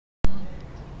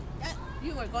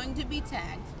You are going to be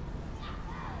tagged.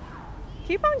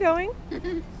 Keep on going.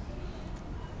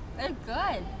 They're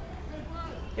good.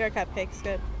 Your cupcake's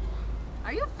good.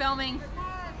 Are you filming?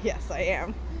 Yes, I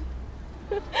am.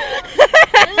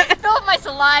 I just spilled my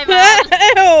saliva.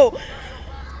 Ew.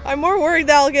 I'm more worried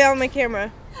that I'll get on my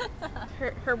camera.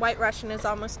 Her White Russian is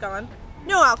almost gone.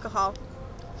 No alcohol.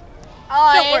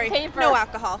 Oh, Don't I worry. ate paper. No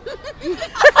alcohol.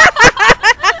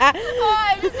 Oh,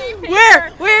 I just ate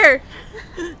paper. Where?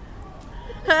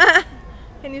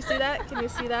 Can you see that? Can you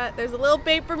see that? There's a little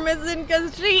paper missing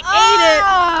because she ate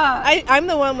it. I'm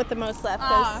the one with the most left.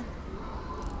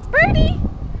 Birdie!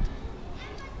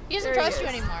 He doesn't There he trust you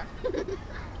is. anymore.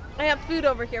 I have food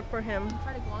over here for him.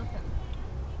 Try to go with him.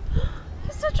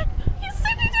 He's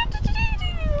sitting down to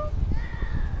you.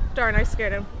 Darn, I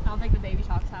scared him. I don't think the baby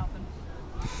talk's helping.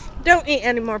 Don't eat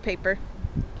any more paper.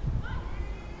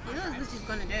 He knows what she's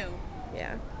gonna do.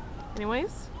 Yeah.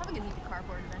 Anyways, Probably gonna eat the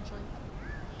cardboard eventually.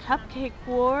 Cupcake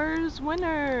Wars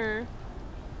winner.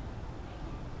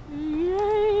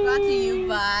 Yay. Brought to you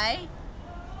by...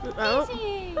 Oh.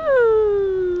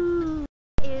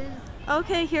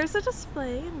 Okay, here's a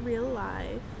display in real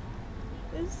life.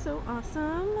 It's so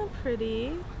awesome and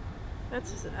pretty.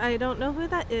 I don't know who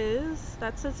that is.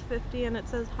 That says 50 and it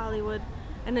says Hollywood,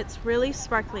 and it's really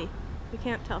sparkly. You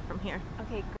can't tell from here.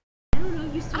 Okay, I don't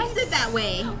know, you switched it that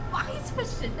way. why you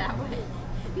switched it that way?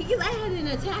 Because I had an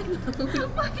attack mode.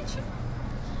 Why did you?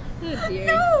 Oh dear.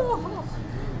 No!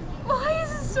 Why is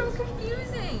this so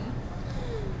confusing?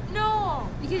 No!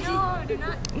 Because no, do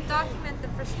not document the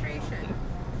frustration.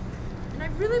 And I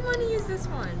really want to use this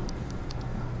one.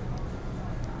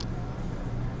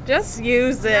 Just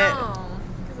use it. No,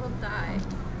 because I'll die.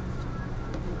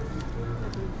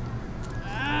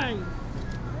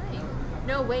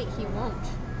 No, wait, he won't.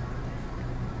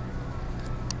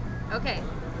 Okay.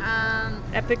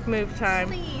 Epic move time.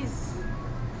 Please.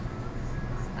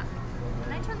 Stop.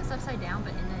 Can I turn this upside down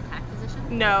but in the attack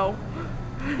position? No.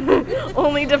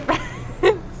 Only defense.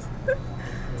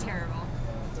 Terrible.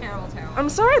 Terrible, terrible. I'm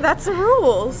sorry, that's the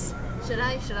rules. Should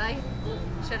I? Should I?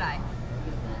 Should I?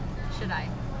 Should I?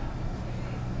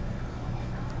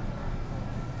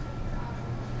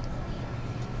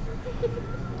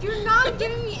 You're not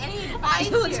giving me any advice I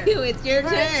told here. you, it's your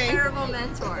You're turn. a terrible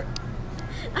mentor.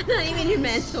 I'm not even your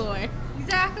mentor.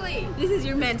 Exactly. This is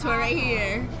your mentor right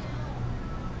here.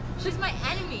 She's my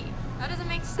enemy. That doesn't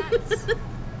make sense.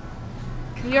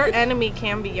 Your enemy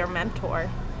can be your mentor.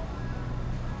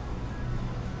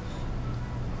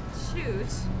 Shoot.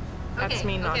 That's Okay,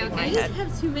 me nodding okay, my I okay. head. just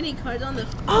have too many cards on the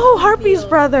Oh, Harpy's field.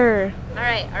 brother.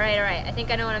 Alright. I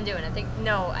think I know what I'm doing.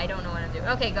 No, I don't know what I'm doing.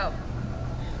 Okay, go.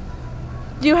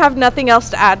 You have nothing else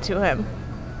to add to him.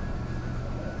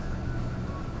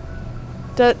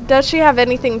 Does she have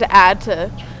anything to add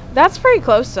to? That's pretty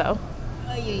close though.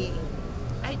 Oh, yeah.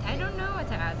 I don't know what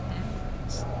to add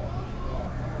to him.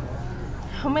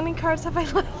 How many cards have I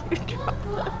let you draw?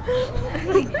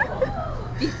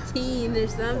 15 or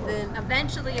something.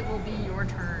 Eventually it will be your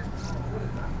turn.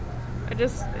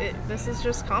 This is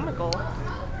just comical.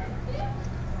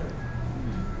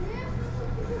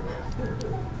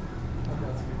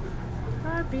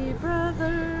 Harpy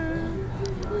brother,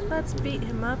 let's beat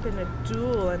him up in a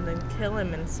duel and then kill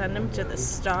him and send him to the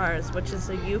stars, which is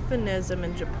a euphemism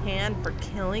in Japan for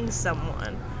killing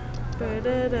someone. You know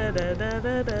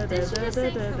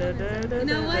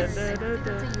what? That's a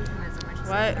euphemism. I just What?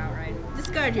 said it out right.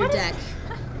 Discard your deck.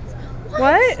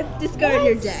 What? Discard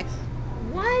your deck.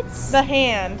 What? The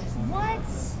hand. What?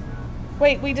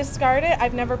 Wait, we discard it?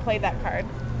 I've never played that card.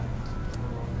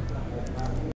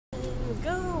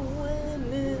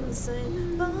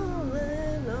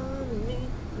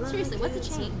 Seriously, what's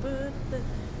a chain?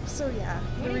 So yeah,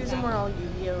 What the is reason that? we're all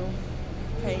Yu-Gi-Oh! You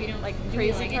Okay, don't- like do you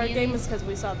crazy like card any of game these? is because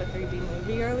we saw the 3D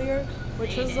movie earlier,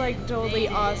 which was like didn't. totally They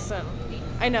didn't. awesome.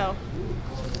 I know.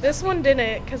 This one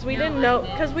didn't, because we No, didn't I know,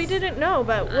 did. because we didn't know,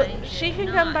 but I she did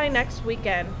can come by not. next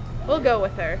weekend. We'll go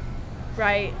with her,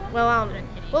 right? Well,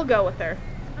 we'll go with her,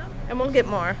 and we'll get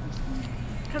more.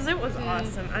 Because it was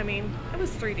awesome. I mean, it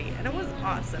was 3D, and it was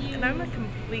awesome, and I'm a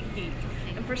complete geek.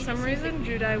 And for some reason,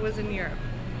 Judai was in Europe.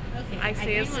 Okay. I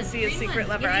say as to see a secret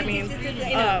lover. I mean,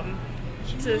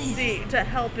 to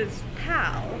help his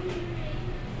pal.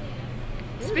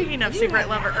 Speaking of secret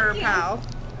lover or pal,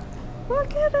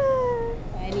 look at her.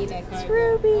 I need that card. It's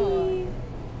Ruby. Oh.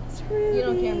 It's Ruby. You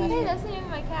don't care much. Hey, that's the name of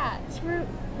my cat.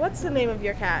 What's the name of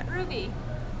your cat? Ruby.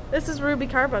 This is Ruby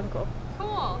Carbuncle.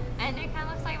 Cool. And it kind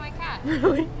of looks like my cat.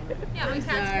 Really? Yeah, my I'm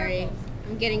cat's sorry. purple.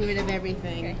 I'm getting rid of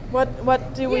everything. Okay.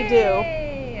 What do we do?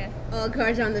 Yay! All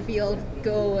cards on the field,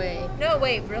 go away. No,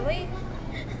 wait, really?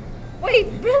 Wait,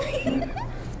 really?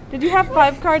 Did you have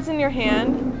 5 cards in your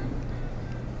hand?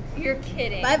 You're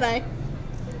kidding. Bye bye.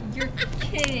 You're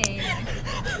kidding.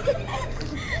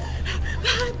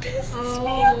 That pisses me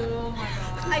off. Oh my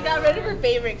god. I got rid of her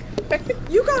favorite card.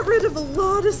 You got rid of a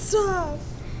lot of stuff.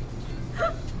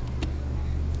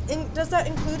 Does that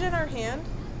include in our hand?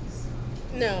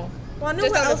 No. Wanna know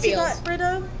Just what on the else you field. got rid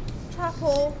of? Trap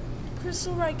hole,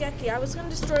 Crystal Raigeki. I was gonna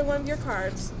destroy one of your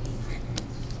cards.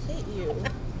 Hate you.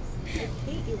 I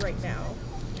hate you right now.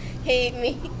 Hate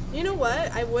me. You know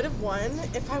what? I would have won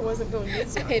if I wasn't going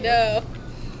easy. I know.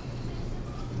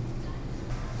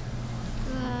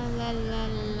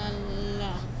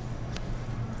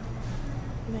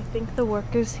 And I think the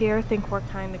workers here think we're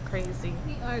kind of crazy.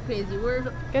 We are crazy.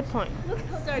 We're Good point. look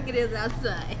how dark it is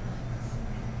outside.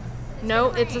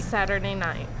 No, it's a Saturday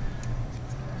night.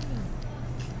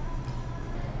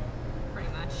 Pretty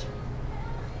much.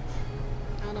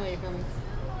 I don't know what you're filming.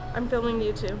 I'm filming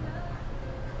you too.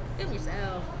 Film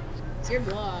yourself. It's your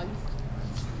vlog.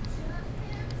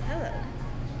 Hello.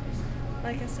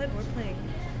 Like I said, we're playing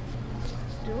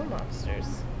Duel Monsters.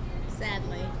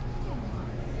 Sadly.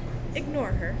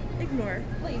 Ignore her. Ignore.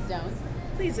 Please don't.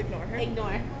 Please ignore her.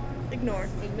 Ignore. Ignore.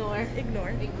 Ignore. Ignore.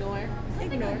 Ignore.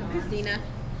 Ignore. Christina.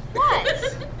 What?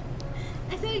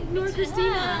 I said ignore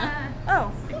Christina.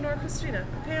 Oh, ignore Christina.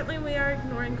 Apparently we are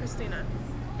ignoring Christina.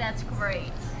 That's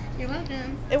great. You're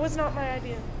welcome. It was not my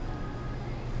idea.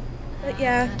 But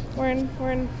yeah, we're in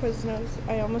Quiznos.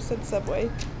 I almost said Subway.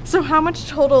 So how much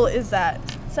total is that?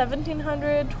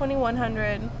 1,700,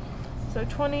 2,100. So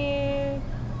 20,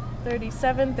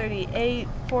 37, 38,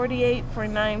 48,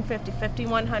 49, 50,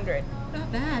 5,100.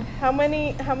 Not bad. How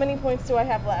many points do I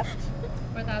have left?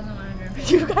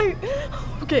 4,150. You guys,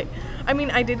 okay. I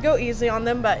mean, I did go easy on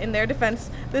them, but in their defense,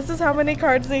 this is how many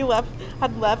cards they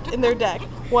had left in their deck.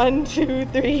 1, 2,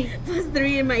 3. Plus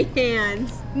 3 in my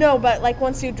hands. No, but like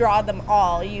once you draw them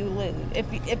all, you lose.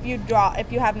 If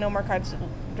you have no more cards to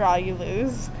draw, you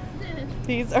lose.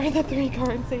 These are the 3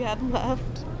 cards they had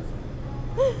left.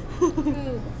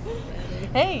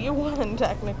 Hey, you won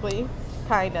technically,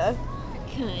 kinda.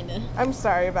 Kinda. I'm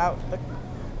sorry about the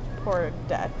poor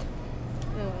deck.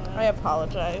 Oh, I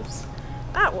apologize.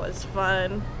 That was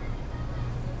fun.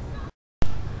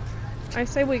 I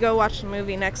say we go watch the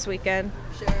movie next weekend.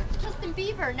 sure. Justin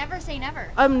Bieber, never say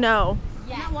never. No. I'm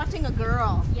Yes. not watching a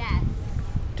girl. Yes.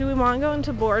 Do we want to go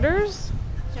into Borders?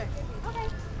 Sure. Okay.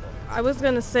 I was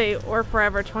gonna say or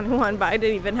Forever 21, but I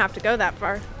didn't even have to go that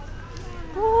far.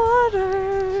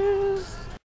 Borders.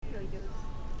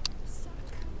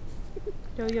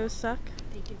 Yo-yos suck?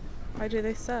 Thank you. Why do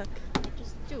they suck? I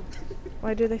just do.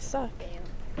 Why do they suck?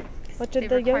 What They did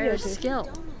the require yo-yo do? skill.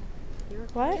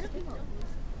 What?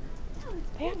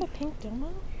 They have a pink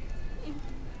domo?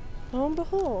 Lo and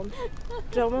behold,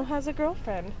 Domo has a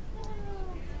girlfriend.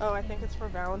 Oh, I think it's for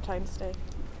Valentine's Day.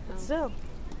 But still,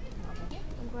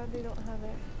 I'm glad they don't have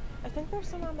it. I think there's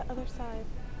some on the other side.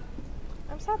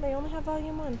 I'm sad they only have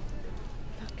volume 1.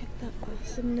 Look at the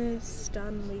awesomeness,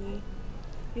 Stanley.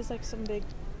 He's like some big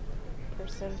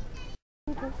person.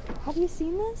 Have you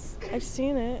seen this? I've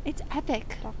seen it. It's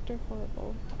epic. Dr.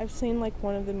 Horrible. I've seen like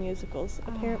one of the musicals.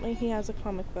 Apparently he has a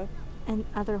comic book And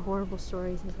other horrible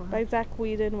stories as well. by Zach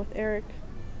Whedon with Eric.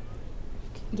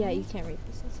 Yeah, you can't read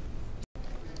this.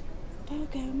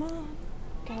 Pokemon,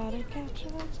 gotta catch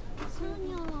up.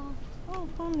 Oh,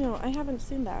 Ponyo, I haven't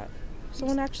seen that.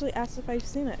 Someone actually asked if I've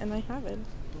seen it, and I haven't.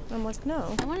 I'm like,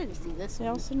 no. I wanted to see this I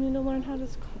one. also need to learn how to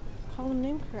call a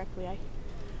name correctly.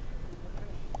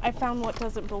 I found what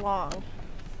doesn't belong.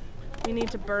 We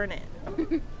need to burn it.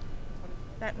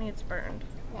 That needs burned.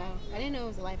 Wow. I didn't know it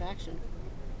was a live action.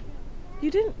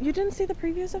 You didn't see the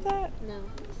previews of that? No.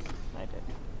 I did.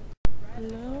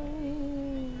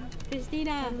 Glowing. I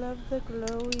Christina. love the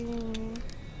glowing.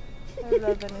 I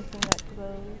love anything that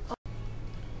glows.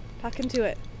 Talk into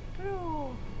it.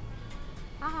 Oh.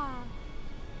 Ah.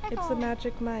 It's the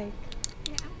magic mic.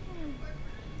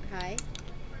 Hi.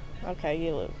 Okay,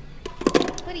 you lose.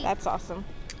 Putty. That's awesome.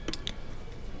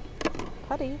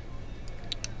 Putty.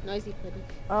 Noisy putty.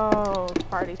 Oh,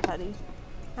 party putty.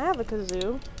 I have a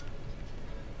kazoo.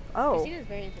 Oh. Christina's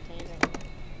very entertained right now.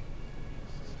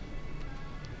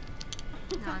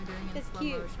 Now I'm doing it in That's slow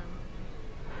cute. motion.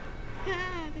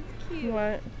 Ah, that's cute.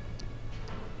 What?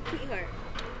 Sweetheart.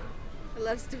 I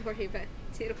love story about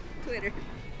Twitter.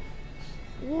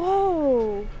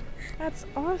 Whoa. That's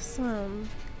awesome.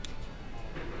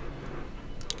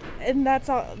 And that's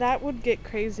all. That would get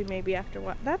crazy maybe after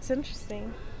what? That's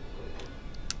interesting.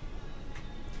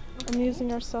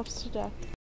 Amusing ourselves to death.